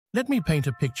Let me paint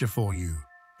a picture for you.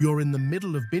 You're in the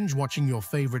middle of binge-watching your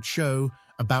favorite show,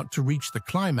 about to reach the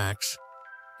climax,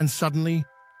 and suddenly,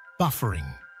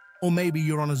 buffering. Or maybe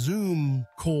you're on a Zoom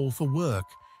call for work,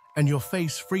 and your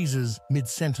face freezes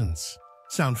mid-sentence.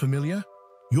 Sound familiar?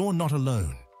 You're not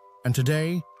alone. And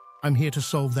today, I'm here to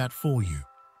solve that for you.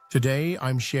 Today,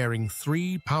 I'm sharing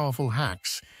 3 powerful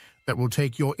hacks that will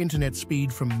take your internet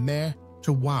speed from meh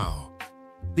to wow.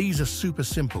 These are super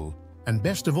simple, and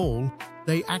best of all,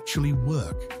 they actually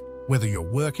work. Whether you're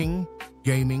working,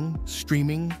 gaming,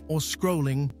 streaming, or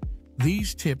scrolling,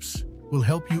 these tips will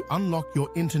help you unlock your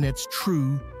internet's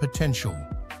true potential.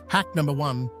 Hack number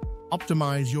 1,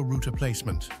 optimize your router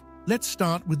placement. Let's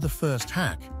start with the first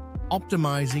hack,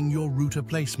 optimizing your router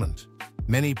placement.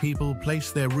 Many people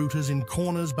place their routers in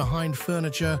corners behind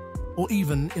furniture or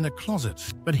even in a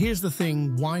closet. But here's the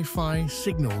thing, Wi-Fi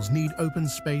signals need open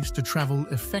space to travel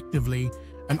effectively,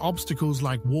 and obstacles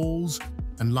like walls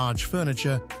and large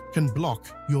furniture can block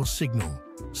your signal.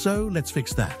 So let's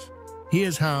fix that.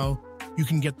 Here's how you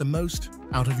can get the most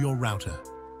out of your router.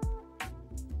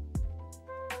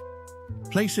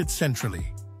 Place it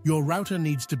centrally. Your router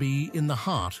needs to be in the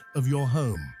heart of your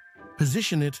home.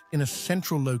 Position it in a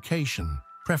central location,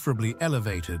 preferably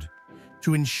elevated,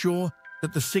 to ensure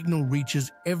that the signal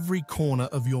reaches every corner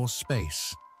of your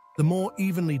space. The more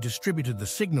evenly distributed the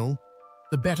signal,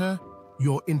 the better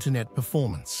your internet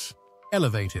performance.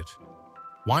 Elevate it.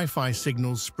 Wi-Fi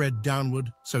signals spread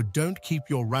downward, so don't keep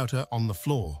your router on the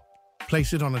floor.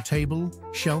 Place it on a table,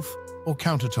 shelf, or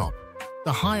countertop.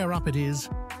 The higher up it is,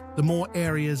 the more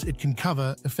areas it can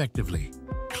cover effectively.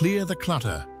 Clear the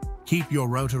clutter. Keep your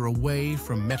router away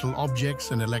from metal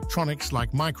objects and electronics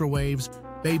like microwaves,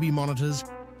 baby monitors,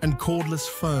 and cordless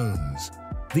phones.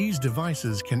 These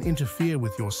devices can interfere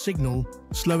with your signal,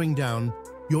 slowing down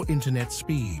your internet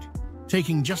speed.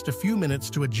 Taking just a few minutes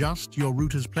to adjust your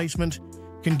router's placement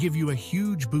can give you a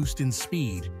huge boost in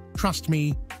speed. Trust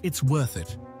me, it's worth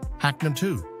it. Hack number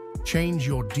 2, change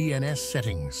your DNS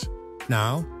settings.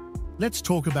 Now, let's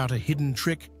talk about a hidden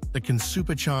trick that can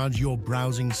supercharge your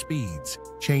browsing speeds,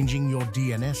 changing your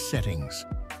DNS settings.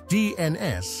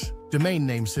 DNS, domain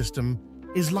name system,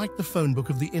 is like the phone book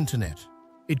of the internet.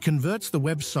 It converts the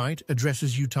website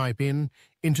addresses you type in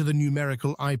into the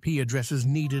numerical IP addresses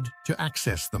needed to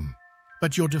access them.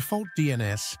 But your default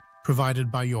DNS,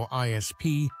 provided by your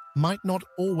ISP, might not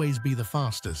always be the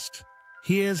fastest.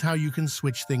 Here's how you can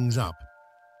switch things up.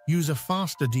 Use a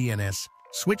faster DNS.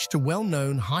 Switch to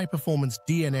well-known high-performance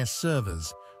DNS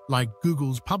servers like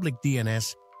Google's public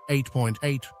DNS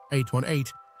 8.8,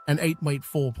 8.18, and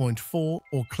 8.4.4,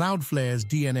 or Cloudflare's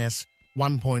DNS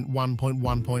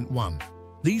 1.1.1.1.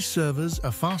 These servers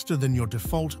are faster than your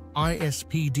default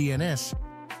ISP DNS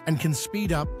and can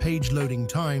speed up page loading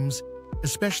times,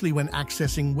 especially when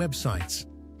accessing websites.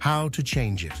 How to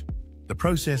change it? The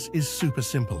process is super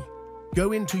simple.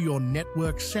 Go into your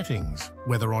network settings,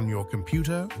 whether on your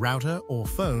computer, router, or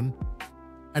phone,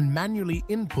 and manually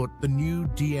input the new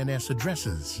DNS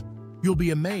addresses. You'll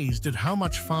be amazed at how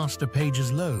much faster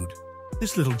pages load.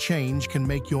 This little change can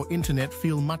make your internet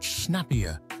feel much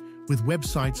snappier, with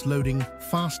websites loading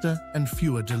faster and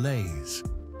fewer delays.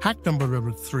 Hack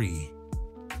number 3,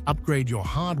 upgrade your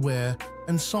hardware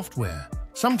and software.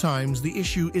 Sometimes the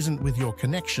issue isn't with your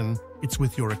connection, it's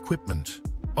with your equipment.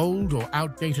 Old or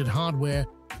outdated hardware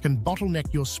can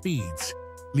bottleneck your speeds,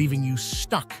 leaving you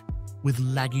stuck with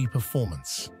laggy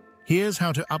performance. Here's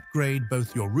how to upgrade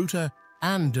both your router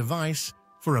and device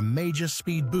for a major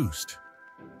speed boost.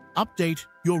 Update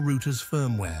your router's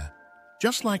firmware.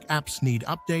 Just like apps need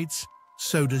updates,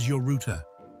 so does your router.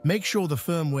 Make sure the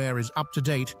firmware is up to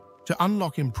date to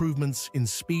unlock improvements in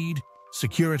speed,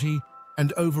 security,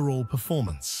 and overall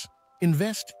performance.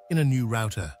 Invest in a new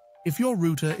router. If your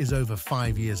router is over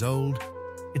 5 years old,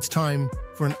 it's time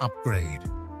for an upgrade.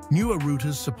 Newer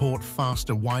routers support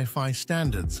faster Wi-Fi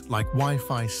standards like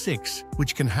Wi-Fi 6,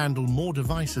 which can handle more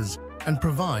devices and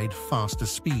provide faster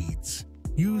speeds.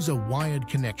 Use a wired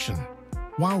connection.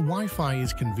 While Wi-Fi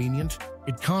is convenient,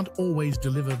 it can't always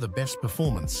deliver the best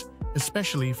performance,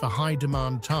 especially for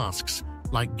high-demand tasks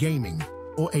like gaming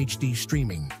or HD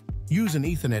streaming. Use an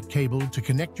Ethernet cable to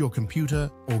connect your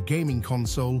computer or gaming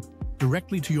console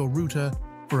directly to your router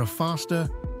for a faster,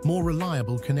 more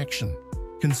reliable connection.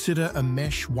 Consider a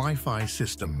mesh Wi-Fi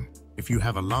system. If you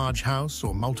have a large house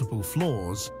or multiple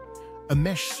floors, a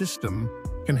mesh system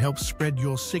can help spread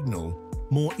your signal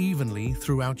more evenly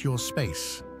throughout your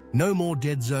space. No more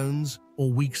dead zones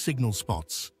or weak signal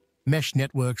spots. Mesh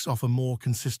networks offer more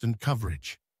consistent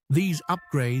coverage. These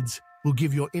upgrades will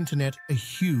give your internet a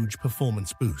huge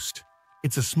performance boost.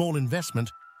 It's a small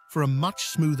investment for a much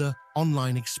smoother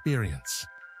online experience.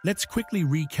 Let's quickly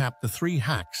recap the 3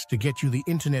 hacks to get you the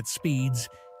internet speeds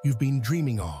you've been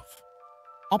dreaming of.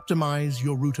 Optimize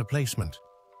your router placement.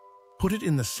 Put it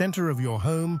in the center of your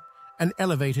home and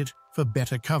elevate it for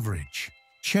better coverage.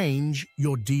 Change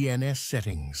your DNS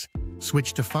settings.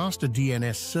 Switch to faster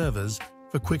DNS servers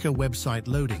for quicker website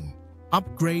loading.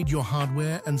 Upgrade your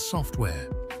hardware and software.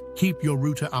 Keep your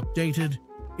router updated,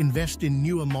 invest in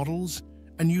newer models,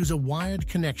 and use a wired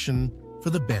connection for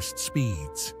the best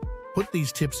speeds. Put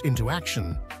these tips into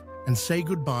action and say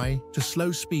goodbye to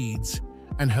slow speeds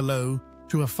and hello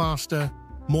to a faster,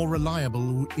 more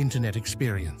reliable internet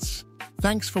experience.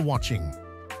 Thanks for watching,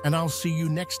 and I'll see you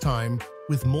next time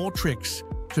with more tricks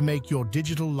to make your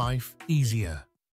digital life easier.